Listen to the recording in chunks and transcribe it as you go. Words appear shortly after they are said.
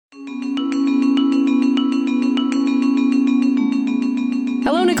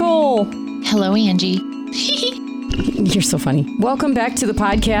Hello, Angie. You're so funny. Welcome back to the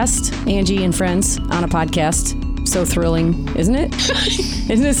podcast, Angie and Friends on a podcast. So thrilling, isn't it?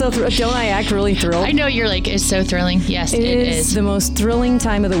 Isn't it so thrilling? Don't I act really thrilled? I know you're like, it's so thrilling. Yes, it is. The most thrilling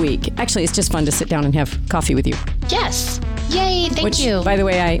time of the week. Actually, it's just fun to sit down and have coffee with you. Yes. Yay, thank you. By the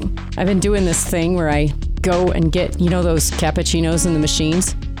way, I've been doing this thing where I go and get, those cappuccinos in the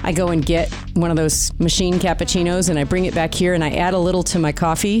machines? I go and get one of those machine cappuccinos and I bring it back here and I add a little to my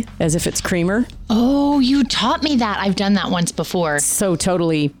coffee as if it's creamer. Oh, you taught me that. I've done that once before. So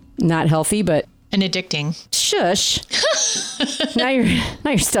totally not healthy, but... and addicting. Shush. Now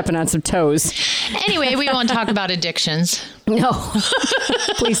you're stepping on some toes. Anyway, we won't talk about addictions. No,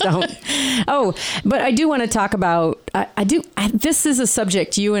 please don't. Oh, but I do want to talk about, this is a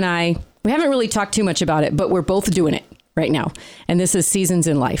subject you and I, we haven't really talked too much about it, but we're both doing it right now. And this is seasons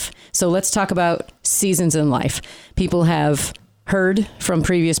in life. So let's talk about seasons in life. People have heard from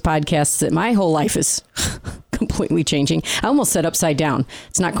previous podcasts that my whole life is completely changing. I almost said upside down.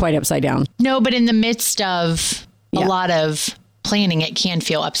 It's not quite upside down. No, but in the midst of a lot of planning, it can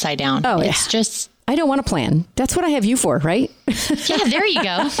feel upside down. Oh, it's just... I don't want to plan. That's what I have you for, right? Yeah, there you go.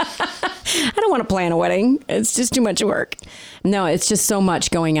 I don't want to plan a wedding. It's just too much work. No, it's just so much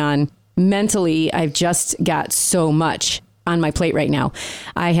going on. Mentally, I've just got so much on my plate right now.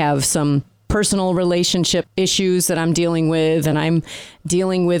 I have some personal relationship issues that I'm dealing with, and I'm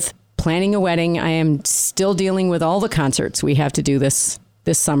dealing with planning a wedding. I am still dealing with all the concerts we have to do this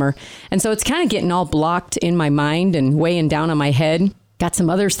summer. And so it's kind of getting all blocked in my mind and weighing down on my head. Got some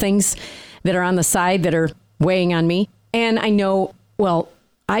other things that are on the side that are weighing on me. And I know,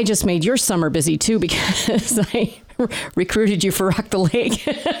 I just made your summer busy too because I recruited you for Rock the Lake.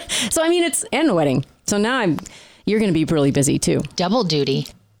 So, and the wedding. So now you're going to be really busy too. Double duty.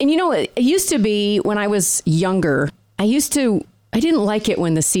 And it used to be when I was younger, I didn't like it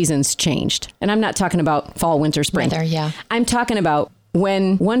when the seasons changed. And I'm not talking about fall, winter, spring. Weather, yeah. I'm talking about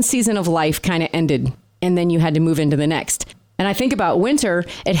when one season of life kind of ended and then you had to move into the next. And I think about winter,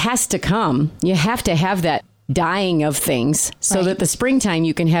 it has to come. You have to have that dying of things so that the springtime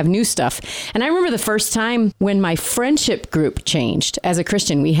you can have new stuff. And I remember the first time when my friendship group changed as a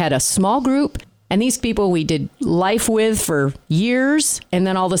Christian. We had a small group and these people we did life with for years. And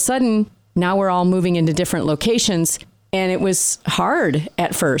then all of a sudden, now we're all moving into different locations. And it was hard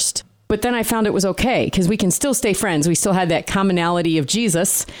at first. But then I found it was okay because we can still stay friends. We still had that commonality of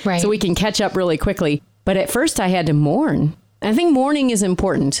Jesus. Right. So we can catch up really quickly. But at first I had to mourn. I think mourning is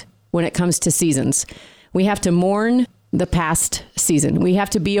important when it comes to seasons. We have to mourn the past season. We have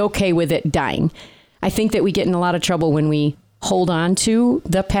to be okay with it dying. I think that we get in a lot of trouble when we hold on to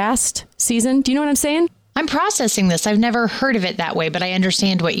the past season. Do you know what I'm saying? I'm processing this. I've never heard of it that way, but I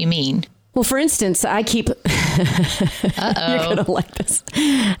understand what you mean. Well, for instance, I keep... You're going to like this.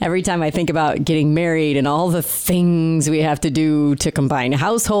 Every time I think about getting married and all the things we have to do to combine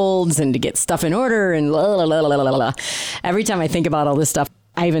households and to get stuff in order and every time I think about all this stuff,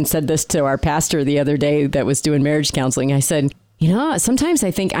 I even said this to our pastor the other day that was doing marriage counseling. I said, sometimes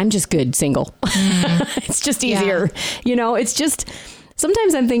I think I'm just good single. It's just easier. Yeah. It's just...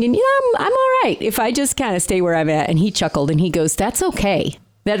 Sometimes I'm thinking, I'm all right if I just kind of stay where I'm at. And he chuckled and he goes, that's okay.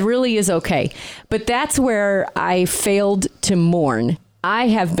 That really is okay. But that's where I failed to mourn. I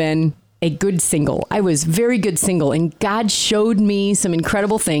have been a good single. I was very good single. And God showed me some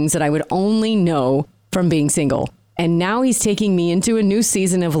incredible things that I would only know from being single. And now he's taking me into a new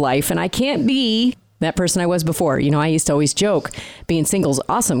season of life. And I can't be that person I was before. I used to always joke being single is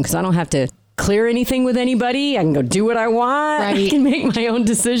awesome because I don't have to clear anything with anybody. I can go do what I want. Right. I can make my own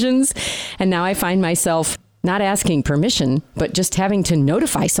decisions. And now I find myself not asking permission, but just having to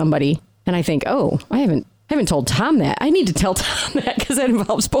notify somebody. And I think, I haven't told Tom that. I need to tell Tom that because that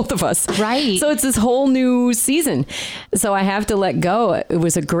involves both of us. Right. So it's this whole new season. So I have to let go. It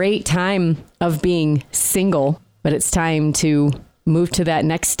was a great time of being single, but it's time to move to that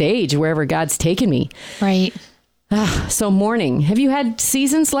next stage, wherever God's taken me. Right. So mourning. Have you had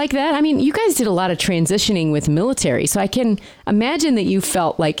seasons like that? You guys did a lot of transitioning with military, so I can imagine that you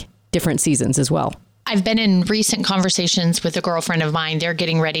felt like different seasons as well. I've been in recent conversations with a girlfriend of mine. They're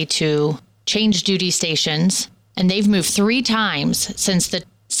getting ready to change duty stations, and they've moved 3 times since the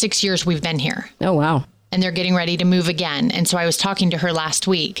 6 years we've been here. Oh, wow. And they're getting ready to move again. And so I was talking to her last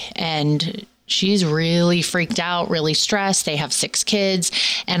week, and she's really freaked out, really stressed. They have 6 kids.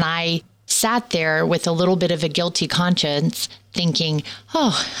 And I sat there with a little bit of a guilty conscience thinking,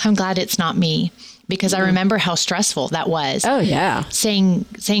 I'm glad it's not me. Because I remember how stressful that was. Oh, yeah. Saying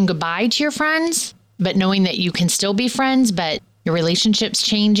goodbye to your friends, but knowing that you can still be friends, but your relationship's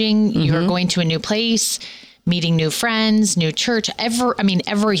changing. Mm-hmm. You're going to a new place. meeting new friends, new church,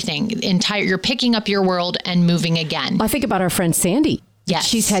 everything. You're picking up your world and moving again. I think about our friend Sandy. Yes.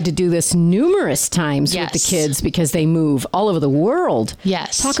 She's had to do this numerous times with the kids because they move all over the world.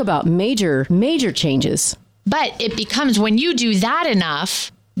 Yes. Talk about major, major changes. But it becomes, when you do that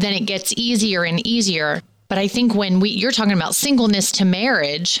enough, then it gets easier and easier. But I think when you're talking about singleness to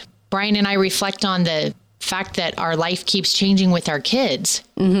marriage, Brian and I reflect on the fact that our life keeps changing with our kids.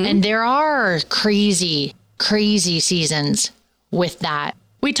 Mm-hmm. And there are crazy, crazy seasons with that.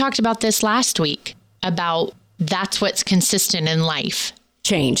 We talked about this last week, about that's what's consistent in life.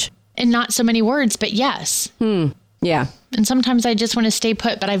 Change. And not so many words, but yes. Yeah. And sometimes I just want to stay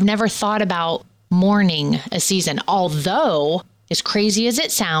put, but I've never thought about mourning a season. Although, as crazy as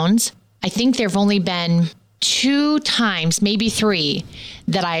it sounds, I think there have only been 2 times, maybe 3,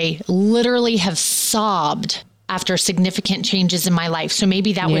 that I literally have sobbed after significant changes in my life. So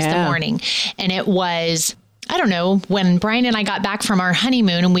maybe that was the mourning. And it was, I don't know, when Brian and I got back from our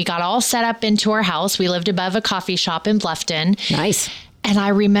honeymoon and we got all set up into our house. We lived above a coffee shop in Bluffton. Nice. And I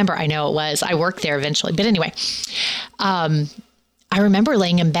remember, I know it was, I worked there eventually. But anyway, I remember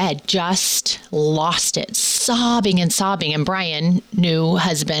laying in bed, just lost it, sobbing and sobbing. And Brian, new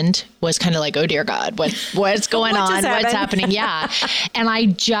husband, was kind of like, oh, dear God, what's going on? What's happening? Yeah. And I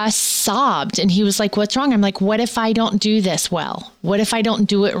just sobbed. And he was like, what's wrong? I'm like, what if I don't do this well? What if I don't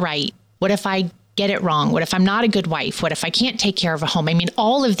do it right? What if I get it wrong? What if I'm not a good wife? What if I can't take care of a home? I mean,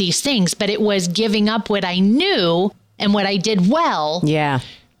 all of these things, but it was giving up what I knew and what I did well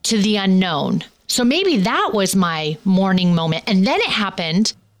to the unknown. So maybe that was my mourning moment. And then it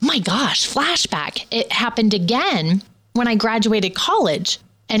happened, my gosh, flashback. It happened again when I graduated college.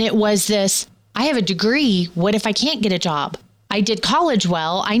 And it was this, I have a degree. What if I can't get a job? I did college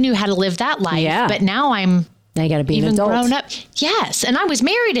well. I knew how to live that life. But now you got to be even an adult. Grown up. Yes. And I was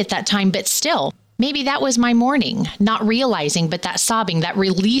married at that time, but still, maybe that was my mourning, not realizing, but that sobbing, that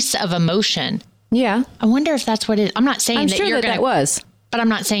release of emotion. Yeah. I wonder if that's what it is. I'm not saying I'm that sure you're going to. That was. But I'm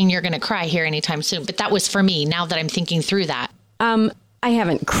not saying you're going to cry here anytime soon. But that was for me, now that I'm thinking through that. I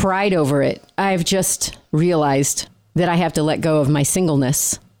haven't cried over it. I've just realized that I have to let go of my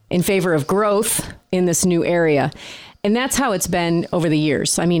singleness in favor of growth in this new area. And that's how it's been over the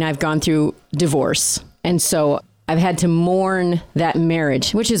years. I mean, I've gone through divorce. And so I've had to mourn that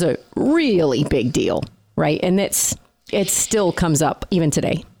marriage, which is a really big deal, right? And it still comes up even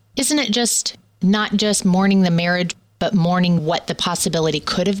today. Isn't it just not just mourning the marriage, but mourning what the possibility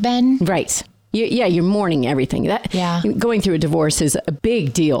could have been? Right. You're mourning everything. Going through a divorce is a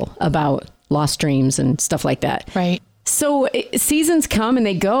big deal about lost dreams and stuff like that. Right. So seasons come and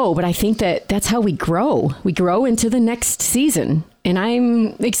they go, but I think that's how we grow. We grow into the next season. And I'm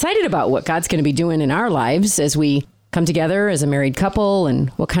excited about what God's going to be doing in our lives as we come together as a married couple and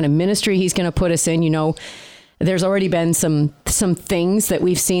what kind of ministry he's going to put us in. You know, there's already been some things that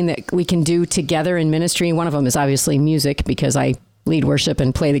we've seen that we can do together in ministry. One of them is obviously music, because I lead worship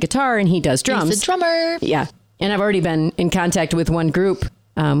and play the guitar and he does drums. He's a drummer. Yeah. And I've already been in contact with one group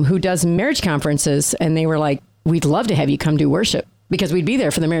who does marriage conferences. And they were like, we'd love to have you come do worship, because we'd be there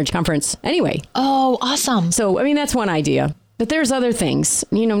for the marriage conference anyway. Oh, awesome. So, I mean, that's one idea. But there's other things.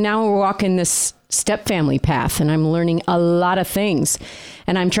 You know, now we're walking this step family path and I'm learning a lot of things.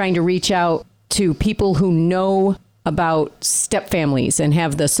 And I'm trying to reach out to people who know about step families and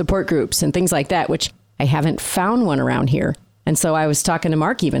have the support groups and things like that, which I haven't found one around here. And so I was talking to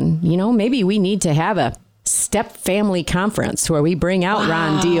Mark even, maybe we need to have a step family conference where we bring out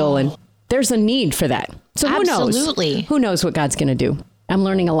Ron Deal, and there's a need for that. So Absolutely. Who knows what God's going to do? I'm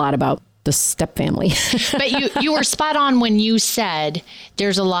learning a lot about the step family. But you were spot on when you said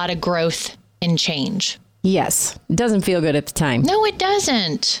there's a lot of growth and change. Yes. It doesn't feel good at the time. No, it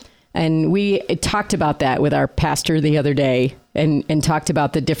doesn't. And we talked about that with our pastor the other day and talked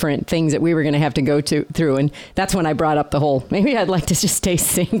about the different things that we were going to have to go through. And that's when I brought up the whole, maybe I'd like to just stay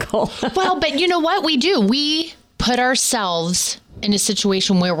single. Well, but you know what we do? We put ourselves in a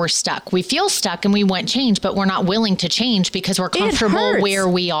situation where we're stuck. We feel stuck and we want change, but we're not willing to change because we're comfortable where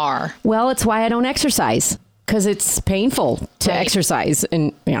we are. Well, it's why I don't exercise. Because it's painful to exercise,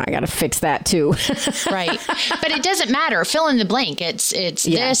 and I got to fix that too. Right, but it doesn't matter. Fill in the blank. It's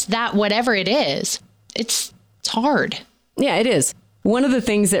this, that, whatever it is. It's hard. Yeah, it is. One of the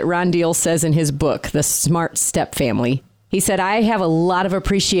things that Ron Deal says in his book, The Smart Step Family, he said, I have a lot of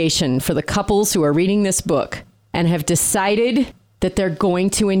appreciation for the couples who are reading this book and have decided that they're going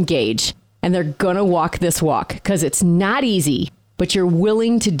to engage and they're going to walk this walk, because it's not easy, but you're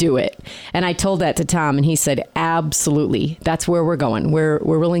willing to do it. And I told that to Tom, and he said, absolutely. That's where we're going. We're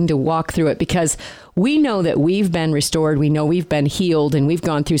willing to walk through it, because we know that we've been restored. We know we've been healed, and we've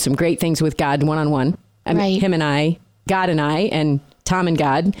gone through some great things with God one-on-one. I mean, him and I, God and I, and Tom and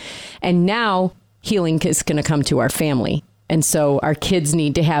God. And now healing is going to come to our family. And so our kids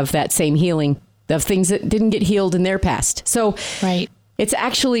need to have that same healing of things that didn't get healed in their past. So it's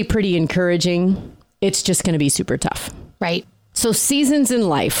actually pretty encouraging. It's just going to be super tough. Right. So seasons in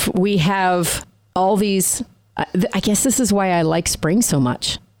life, we have all these, I guess this is why I like spring so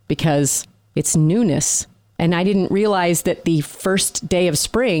much, because it's newness. And I didn't realize that the first day of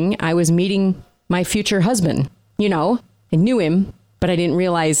spring, I was meeting my future husband. You know, I knew him, but I didn't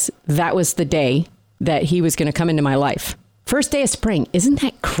realize that was the day that he was going to come into my life. First day of spring. Isn't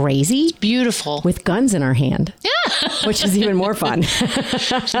that crazy? Beautiful. With guns in our hand, which is even more fun.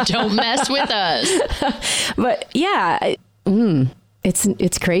 Don't mess with us. But yeah,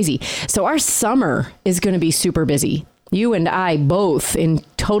 it's crazy. So our summer is going to be super busy. You and I both in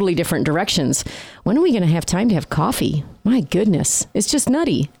totally different directions. When are we going to have time to have coffee? My goodness. It's just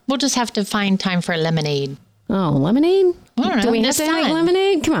nutty. We'll just have to find time for lemonade. Oh, lemonade? I don't know. Do we have to make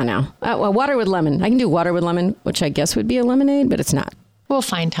lemonade? Come on now. Well, water with lemon. I can do water with lemon, which I guess would be a lemonade, but it's not. We'll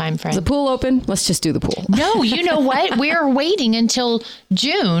find time for it. Is the pool open? Let's just do the pool. No, you know what? We're waiting until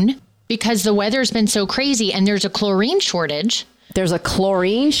June because the weather's been so crazy and there's a chlorine shortage. There's a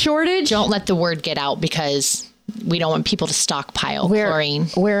chlorine shortage? Don't let the word get out because we don't want people to stockpile chlorine.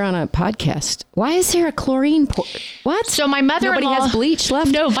 We're on a podcast. Why is there a chlorine? What? So my mother-in-law... Nobody has bleach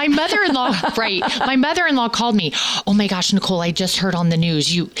left? No, my mother-in-law... Right. My mother-in-law called me. Oh my gosh, Nicole, I just heard on the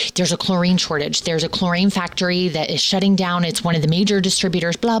news. There's a chlorine shortage. There's a chlorine factory that is shutting down. It's one of the major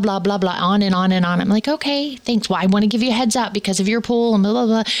distributors, blah, blah, blah, blah, on and on and on. I'm like, okay, thanks. Well, I want to give you a heads up because of your pool and blah, blah,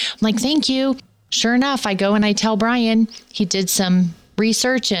 blah. I'm like, thank you. Sure enough, I go and I tell Brian. He did some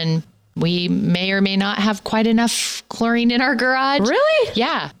research and we may or may not have quite enough chlorine in our garage. Really?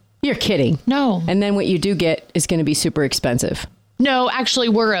 Yeah. You're kidding. No. And then what you do get is going to be super expensive. No, actually,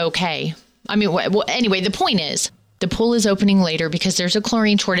 we're okay. I mean, well, anyway, the point is the pool is opening later because there's a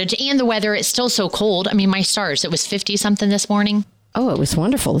chlorine shortage and the weather is still so cold. I mean, my stars, it was 50 something this morning. Oh, it was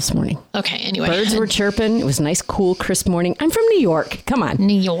wonderful this morning. Okay, anyway. Birds were chirping. It was a nice, cool, crisp morning. I'm from New York. Come on.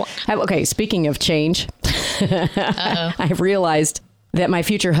 New York. Okay, speaking of change, I've realized that my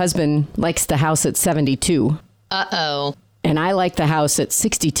future husband likes the house at 72. Uh-oh. And I like the house at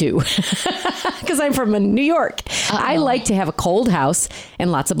 62 because I'm from New York. I like to have a cold house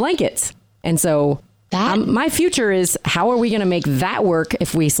and lots of blankets. And so my future is, how are we going to make that work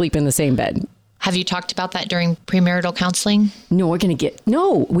if we sleep in the same bed? Have you talked about that during premarital counseling?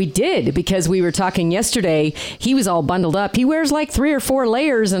 No, we did, because we were talking yesterday. He was all bundled up. He wears like 3 or 4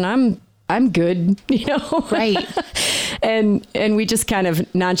 layers and I'm good, you know? Right. And we just kind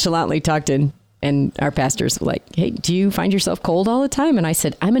of nonchalantly talked in, and our pastor's like, hey, do you find yourself cold all the time? And I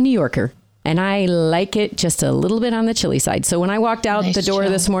said, I'm a New Yorker and I like it just a little bit on the chilly side. So when I walked out the door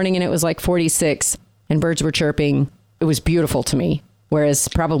this morning and it was like 46 and birds were chirping, it was beautiful to me. Whereas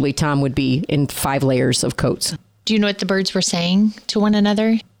probably Tom would be in 5 layers of coats. Do you know what the birds were saying to one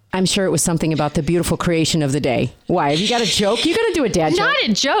another? I'm sure it was something about the beautiful creation of the day. Why? Have you got a joke? You got to do a dad joke. Not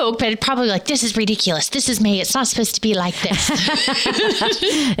a joke, but probably like, this is ridiculous. This is May. It's not supposed to be like this.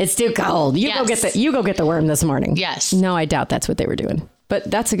 It's too cold. You go get the worm this morning. Yes. No, I doubt that's what they were doing. But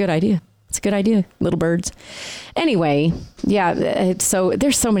that's a good idea. It's a good idea, little birds. Anyway, yeah, so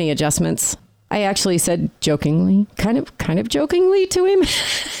there's so many adjustments. I actually said jokingly, kind of jokingly to him.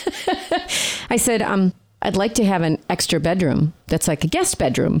 I said, I'd like to have an extra bedroom that's like a guest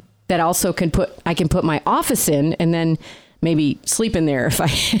bedroom that also I can put my office in and then maybe sleep in there if I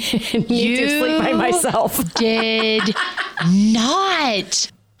need to sleep by myself. Did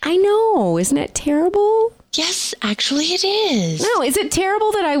not. I know. Isn't that terrible? Yes, actually it is. No, is it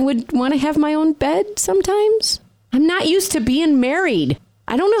terrible that I would want to have my own bed sometimes? I'm not used to being married.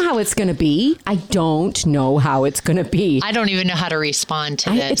 I don't know how it's going to be. I don't know how it's going to be. I don't even know how to respond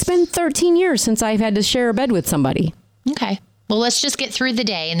to this. It's been 13 years since I've had to share a bed with somebody. Okay. Well, let's just get through the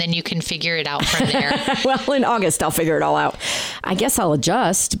day and then you can figure it out from there. Well, in August, I'll figure it all out. I guess I'll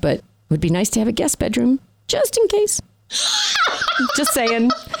adjust, but it would be nice to have a guest bedroom just in case. Just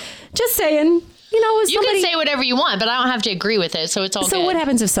saying. You know, you can say whatever you want, but I don't have to agree with it, so it's all good. So what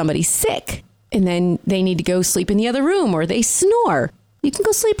happens if somebody's sick and then they need to go sleep in the other room or they snore? You can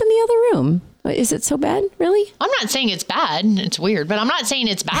go sleep in the other room. Is it so bad, really? I'm not saying it's bad. It's weird, but I'm not saying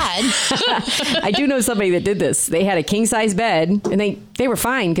it's bad. I do know somebody that did this. They had a king size bed and they were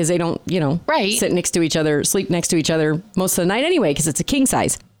fine because they don't, sit next to each other, sleep next to each other most of the night anyway, because it's a king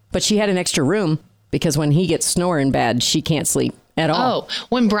size. But she had an extra room because when he gets snoring bad, she can't sleep at all. Oh,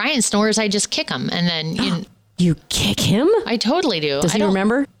 when Brian snores, I just kick him. And then you kick him? I totally do. Does he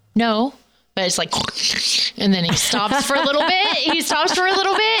remember? No. But it's like, and then he stops for a little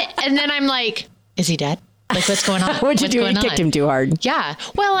bit. And then I'm like, Is he dead? Like, what's going on? What'd you do? You kicked him too hard. Yeah.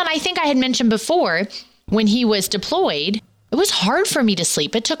 Well, and I think I had mentioned before, when he was deployed, it was hard for me to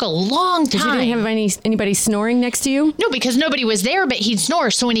sleep. It took a long time. Because you didn't have anybody snoring next to you? No, because nobody was there, but he'd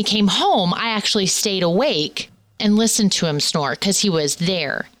snore. So when he came home, I actually stayed awake and listened to him snore because he was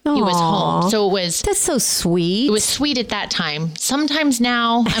there. Aww. He was home. So it was... That's so sweet. It was sweet at that time. Sometimes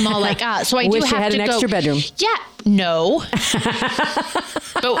now I'm all like, so I wish do have you had to an go. extra bedroom. Yeah. No.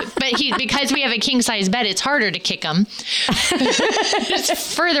 but because we have a king size bed, it's harder to kick him.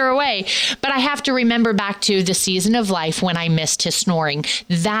 It's further away. But I have to remember back to the season of life when I missed his snoring.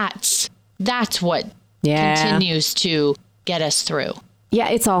 That's what continues to get us through. Yeah,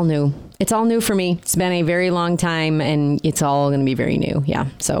 it's all new. It's all new for me. It's been a very long time and it's all going to be very new. Yeah.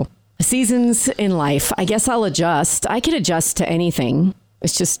 So seasons in life, I guess I'll adjust. I could adjust to anything.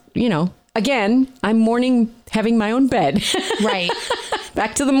 It's just, again, I'm mourning having my own bed. Right.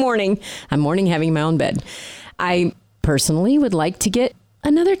 Back to the mourning. I'm mourning having my own bed. I personally would like to get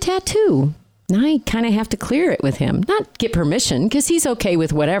another tattoo. Now I kind of have to clear it with him. Not get permission because he's okay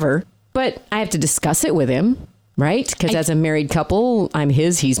with whatever, but I have to discuss it with him. Right? Because as a married couple, I'm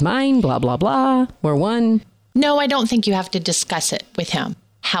his, he's mine, blah, blah, blah. We're one. No, I don't think you have to discuss it with him.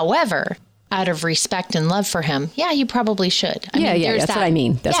 However, out of respect and love for him, yeah, you probably should. That's what I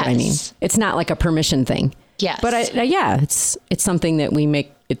mean. That's what I mean. It's not like a permission thing. Yes. But it's something that we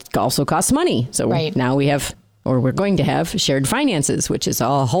make. It also costs money. So now we have, or we're going to have, shared finances, which is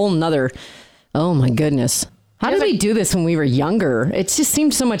a whole nother, oh my goodness. How did we do this when we were younger? It just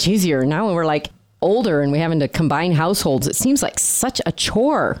seemed so much easier. Now when we're like older and we're having to combine households, it seems like such a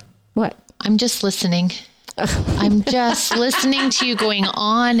chore. What? I'm just listening. I'm just listening to you going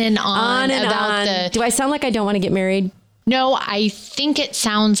on and on about Do I sound like I don't want to get married? No, I think it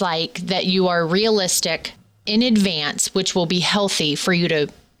sounds like that you are realistic in advance, which will be healthy for you to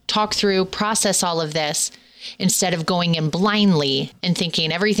talk through, process all of this instead of going in blindly and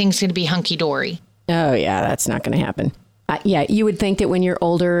thinking everything's going to be hunky-dory. Oh, yeah, that's not going to happen. You would think that when you're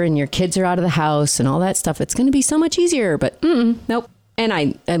older and your kids are out of the house and all that stuff, it's going to be so much easier. But nope. And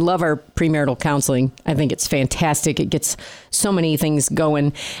I love our premarital counseling. I think it's fantastic. It gets so many things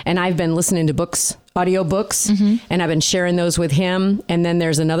going. And I've been listening to audiobooks, and I've been sharing those with him. And then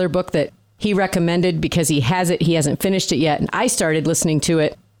there's another book that he recommended because he has it. He hasn't finished it yet. And I started listening to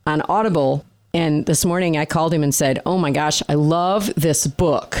it on Audible. And this morning I called him and said, oh my gosh, I love this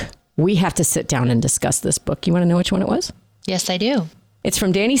book. We have to sit down and discuss this book. You want to know which one it was? Yes, I do. It's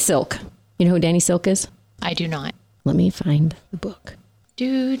from Danny Silk. You know who Danny Silk is? I do not. Let me find the book.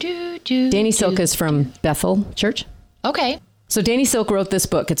 Danny Silk is from Bethel Church. Okay. So Danny Silk wrote this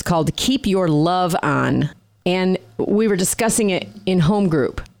book. It's called Keep Your Love On. And we were discussing it in home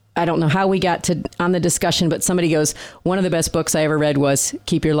group. I don't know how we got on the discussion, but somebody goes, one of the best books I ever read was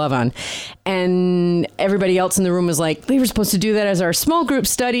Keep Your Love On. And everybody else in the room was like, we were supposed to do that as our small group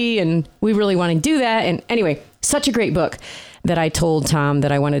study, and we really want to do that. And anyway, such a great book that I told Tom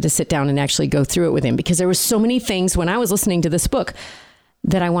that I wanted to sit down and actually go through it with him, because there were so many things when I was listening to this book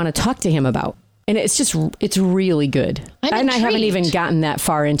that I want to talk to him about. And it's really good. And I haven't even gotten that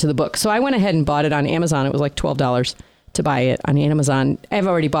far into the book. So I went ahead and bought it on Amazon. It was like $12 to buy it on Amazon. I've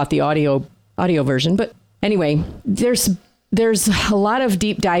already bought the audio version. But anyway, there's a lot of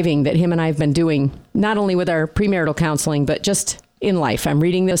deep diving that him and I have been doing, not only with our premarital counseling, but just in life. I'm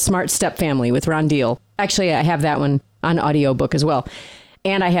reading The Smart Step Family with Ron Deal. Actually, I have that one on audiobook as well.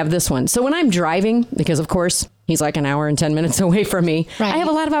 And I have this one. So when I'm driving, because of course he's like an hour and 10 minutes away from me, right, I have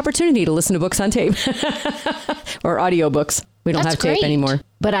a lot of opportunity to listen to books on tape or audiobooks. We don't have tape anymore.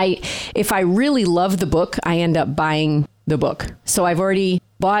 But if I really love the book, I end up buying the book. So I've already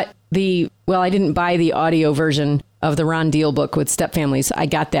bought I didn't buy the audio version of the Ron Deal book with Step Families. I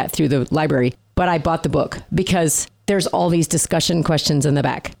got that through the library, but I bought the book because there's all these discussion questions in the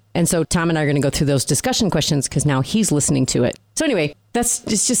back. And so Tom and I are going to go through those discussion questions because now he's listening to it. So anyway, it's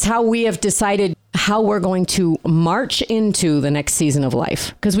just how we have decided how we're going to march into the next season of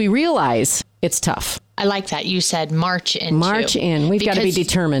life, because we realize it's tough. I like that. You said march into. March in. We've got to be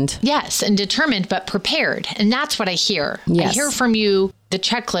determined. Yes, and determined, but prepared. And that's what I hear. Yes. I hear from you the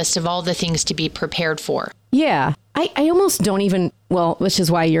checklist of all the things to be prepared for. Yeah. I almost don't even, which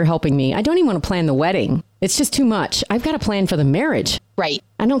is why you're helping me. I don't even want to plan the wedding. It's just too much. I've got to plan for the marriage. Right.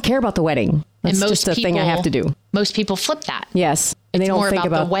 I don't care about the wedding. That's just a thing I have to do. Most people flip that. Yes. And it's they don't more think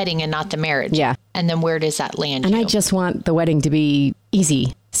about the wedding and not the marriage. Yeah. And then where does that land And you? I just want the wedding to be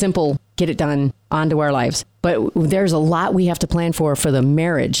easy, simple, get it done, on to our lives. But there's a lot we have to plan for the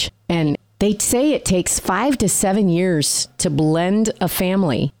marriage. And they say it takes 5 to 7 years to blend a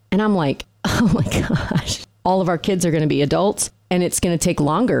family. And I'm like, oh my gosh. All of our kids are going to be adults. and it's going to take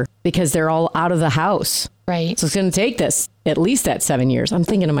longer because they're all out of the house. Right. So it's going to take this at least that 7 years. I'm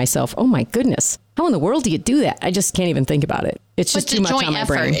thinking to myself, oh my goodness, how in the world do you do that? I just can't even think about it. It's just too much on my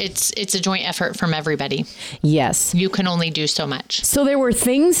brain. It's a joint effort from everybody. Yes. You can only do so much. So there were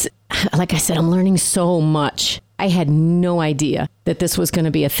things, like I said, I'm learning so much. I had no idea that this was going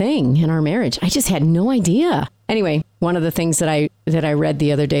to be a thing in our marriage. I just had no idea. Anyway, one of the things that I read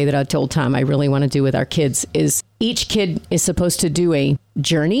the other day that I told Tom I really want to do with our kids is each kid is supposed to do a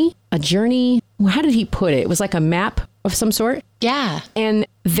journey. How did he put it? It was like a map of some sort. Yeah. And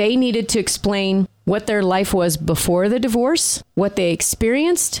they needed to explain what their life was before the divorce, what they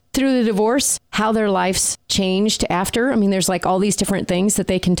experienced through the divorce, how their lives changed after. I mean, there's like all these different things that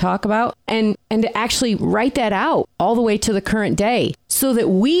they can talk about and to actually write that out all the way to the current day so that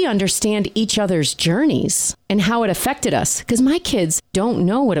we understand each other's journeys and how it affected us. Because my kids don't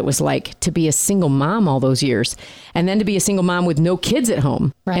know what it was like to be a single mom all those years and then to be a single mom with no kids at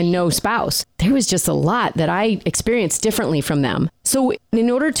home and no spouse. There was just a lot that I experienced differently from them. So in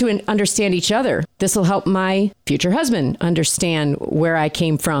order to understand each other, this will help my future husband understand where I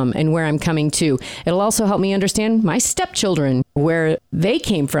came from and where I'm coming to. It'll also help me understand my stepchildren, where they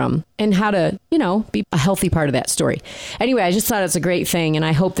came from and how to, be a healthy part of that story. Anyway, I just thought it's a great thing. And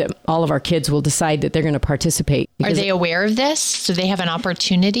I hope that all of our kids will decide that they're going to participate. Are they aware of this? So they have an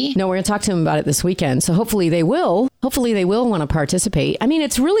opportunity? No, we're going to talk to them about it this weekend. So hopefully they will want to participate. I mean,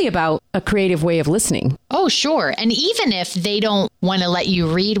 it's really about a creative way of listening. Oh, sure. And even if they don't want to let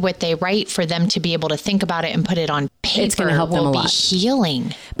you read what they write, for them to be able to think about it and put it on paper, it's going to help them a lot.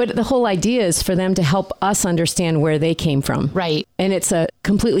 Healing. But the whole idea is for them to help us understand where they came from. Right. And it's a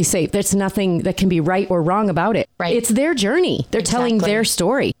completely safe. There's nothing that can be right or wrong about it. Right. It's their journey. They're telling their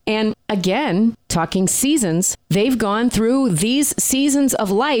story. And again, talking seasons, they've gone through these seasons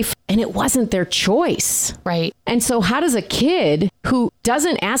of life and it wasn't their choice. Right. And so how does a kid who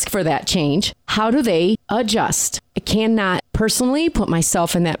doesn't ask for that change, how do they adjust? I cannot personally put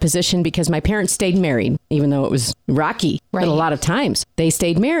myself in that position because my parents stayed married, even though it was rocky. Right. But a lot of times they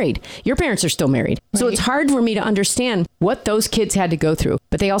stayed married. Your parents are still married. Right. So it's hard for me to understand what those kids had to go through.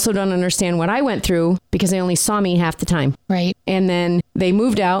 But they also don't understand what I went through because they only saw me half the time. Right. And then they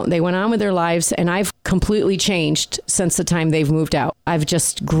moved out, they went on with their lives, and I've completely changed since the time they've moved out. I've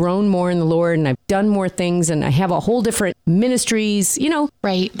just grown more in the Lord and I've done more things and I have a whole different ministries,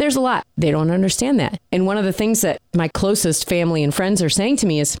 Right. There's a lot. They don't understand that. And one of the things that my closest family and friends are saying to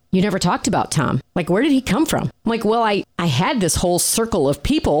me is, you never talked about Tom. Like, where did he come from? I'm like, well, I had this whole circle of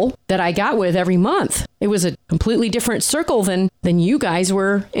people that I got with every month. It was a completely different circle than you guys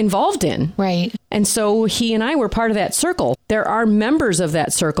were involved in. Right. And so he and I were part of that circle. There are members of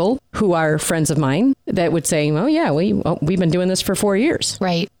that circle who are friends of mine that would say, oh, yeah, we've been doing this for 4 years.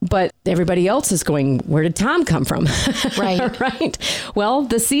 Right. But everybody else is going, where did Tom come from? Right. Right. Well,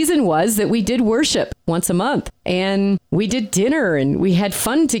 the season was that we did worship once a month and we did dinner and we had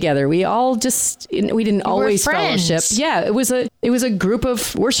fun together. We all we didn't always fellowship. Yeah, it was a group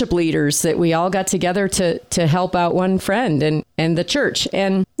of worship leaders that we all got together to help out one friend and the church.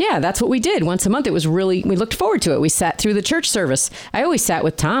 And yeah, that's what we did once a month. It was we looked forward to it. We sat through the church service. I always sat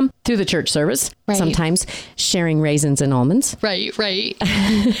with Tom through the church service, right. Sometimes sharing raisins and almonds. Right.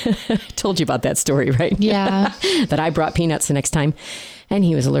 I told you about that story, right? Yeah. That I brought peanuts the next time and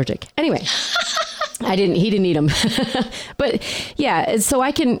he was allergic. Anyway. He didn't eat them. But yeah, so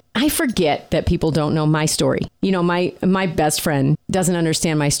I forget that people don't know my story. My best friend doesn't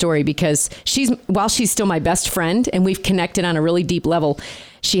understand my story because while she's still my best friend and we've connected on a really deep level,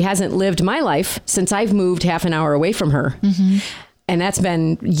 she hasn't lived my life since I've moved half an hour away from her. Mm-hmm. And that's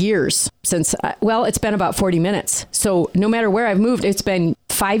been years since, it's been about 40 minutes. So no matter where I've moved, it's been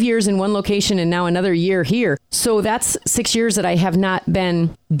 5 years in one location and now another year here. So that's 6 years that I have not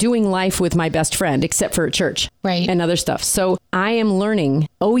been doing life with my best friend, except for at church. Right. And other stuff. So I am learning,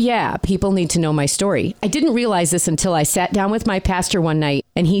 oh yeah, people need to know my story. I didn't realize this until I sat down with my pastor one night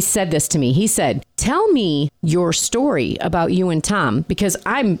and he said this to me. He said, tell me your story about you and Tom, because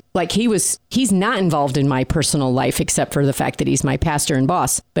I'm like, he's not involved in my personal life except for the fact that he's my pastor and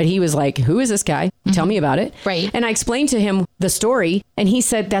boss. But he was like, who is this guy? Mm-hmm. Tell me about it. Right. And I explained to him the story and he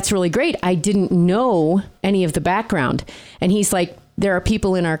said, that's really great. I didn't know any of the background. And he's like, there are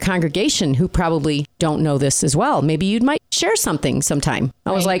people in our congregation who probably don't know this as well. Maybe you might share something sometime.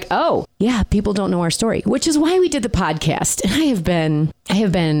 I was like, oh, yeah, people don't know our story, which is why we did the podcast. And I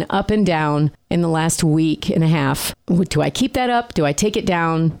have been up and down in the last week and a half. Do I keep that up? Do I take it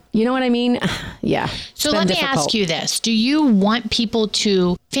down? You know what I mean? Yeah. So let me ask you this. Do you want people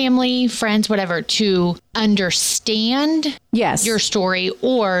to family, friends, whatever, to understand your story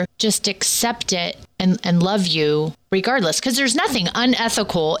or just accept it and love you regardless. Because there's nothing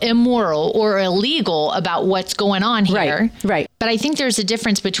unethical, immoral, or illegal about what's going on here. Right. But I think there's a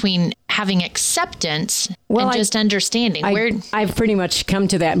difference between having acceptance and just understanding. I've pretty much come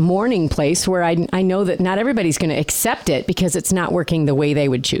to that mourning place where I know that not everybody's going to accept it because it's not working the way they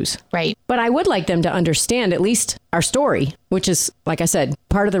would choose. Right. But I would like them to understand at least our story, which is, like I said,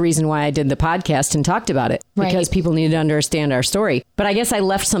 part of the reason why I did the podcast and talked about it, because people needed to understand our story. But I guess I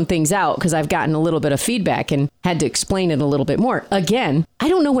left some things out because I've gotten a little bit of feedback and had to explain it a little bit more. Again, I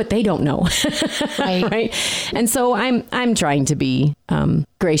don't know what they don't know. Right. And so I'm trying to be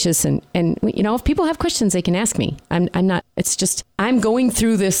gracious and if people have questions, they can ask me. I'm not, it's just, I'm going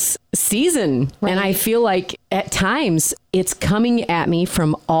through this season and I feel like at times it's coming at me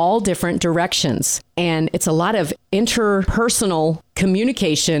from all different directions. And it's a lot of interpersonal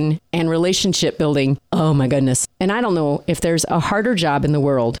communication and relationship building. Oh my goodness. And I don't know if there's a harder job in the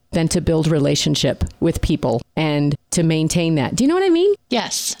world than to build relationship with people and to maintain that. Do you know what I mean?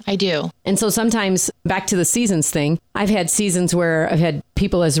 Yes, I do. And so sometimes, back to the seasons thing, I've had seasons where I've had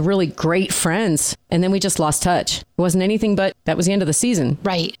people as really great friends and then we just lost touch. It wasn't anything but that was the end of the season.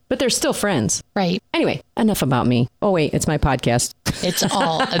 Right. But they're still friends. Right. Anyway, enough about me. Oh, wait, it's my podcast. It's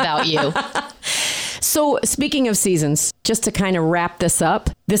all about you. So speaking of seasons, just to kind of wrap this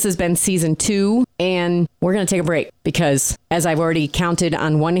up, this has been season 2 and we're going to take a break because as I've already counted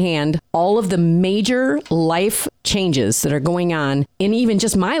on one hand, all of the major life changes that are going on in even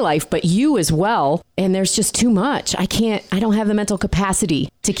just my life, but you as well. And there's just too much. I don't have the mental capacity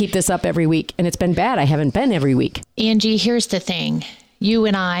to keep this up every week. And it's been bad. I haven't been every week. Angie, here's the thing. You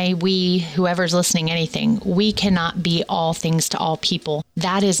and I, whoever's listening, anything, we cannot be all things to all people.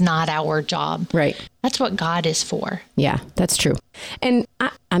 That is not our job. Right. That's what God is for. Yeah, that's true. And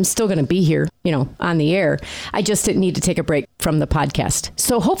I'm still going to be here, on the air. I just didn't need to take a break from the podcast.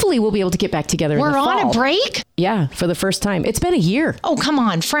 So hopefully we'll be able to get back together in the fall. We're on a break? Yeah, for the first time. It's been a year. Oh, come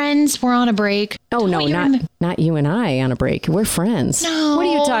on, friends. We're on a break. Oh, no, not you and I on a break. We're friends. No. What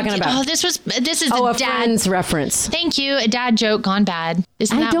are you talking about? Oh, this is a Friends reference. Thank you. A dad joke gone bad.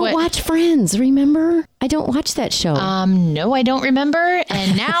 I don't watch Friends, remember? I don't watch that show. No, I don't remember.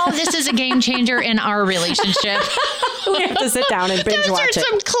 And now this is a game changer in our relationship. We have to sit down and binge watch it. Those are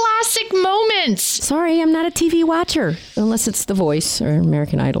some classic moments. Sorry, I'm not a TV watcher, unless it's The Voice or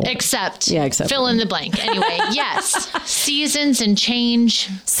American Idol. Except fill in the blank. Anyway, yes, seasons and change.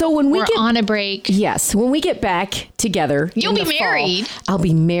 So when we're on a break. Yes, when we get back together, you'll be married. I'll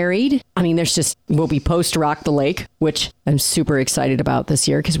be married. I mean, we'll be post Rock the Lake, which I'm super excited about this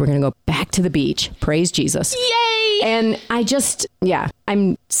year because we're going to go back to the beach. Praise Jesus. Yay! And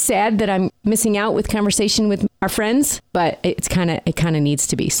I'm sad that I'm missing out with conversation with our friends, but it kind of needs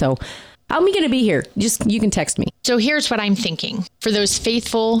to be. So how am I going to be here? You can text me. So here's what I'm thinking for those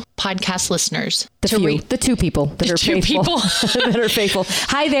faithful podcast listeners. The two people that are faithful. That are faithful.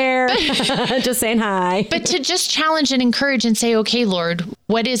 Hi there. Just saying hi. But to just challenge and encourage and say, okay, Lord,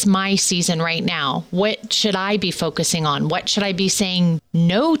 what is my season right now? What should I be focusing on? What should I be saying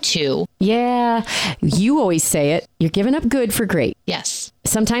no to? Yeah. You always say it. You're giving up good for great. Yes.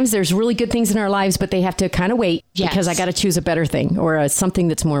 Sometimes there's really good things in our lives, but they have to kind of wait because I got to choose a better thing or something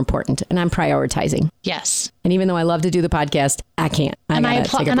that's more important. And I'm prioritizing. Yes. And even though I love to do the podcast, I can't.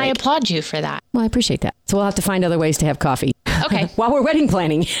 I applaud you for that. Well, I appreciate that. So we'll have to find other ways to have coffee. Okay. While we're wedding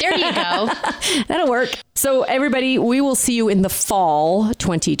planning. There you go. That'll work. So everybody, we will see you in the fall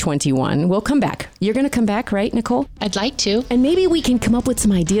 2021. We'll come back. You're going to come back, right, Nicole? I'd like to. And maybe we can come up with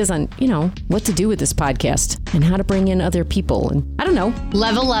some ideas on, what to do with this podcast and how to bring in other people. And I don't know.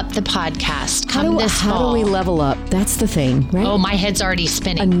 Level up the podcast. How do we level up? That's the thing, right? Oh, my head's already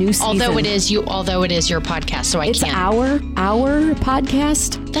spinning. A new season. Although it is your podcast, so I can't. It's our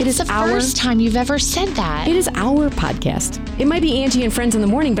podcast. That's the first time you've ever said that. It is our podcast. It might be Angie and Friends in the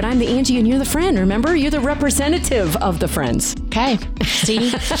morning, but I'm the Angie and you're the friend. Remember? You're the representative of the Friends. Okay. See?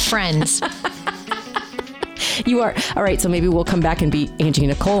 Friends. You are. All right. So maybe we'll come back and be Angie and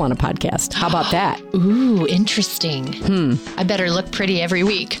Nicole on a podcast. How about that? Ooh, interesting. I better look pretty every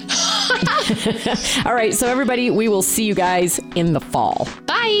week. All right. So everybody, we will see you guys in the fall.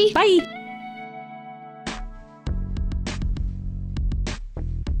 Bye. Bye.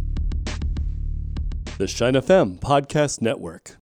 The Shine FM Podcast Network.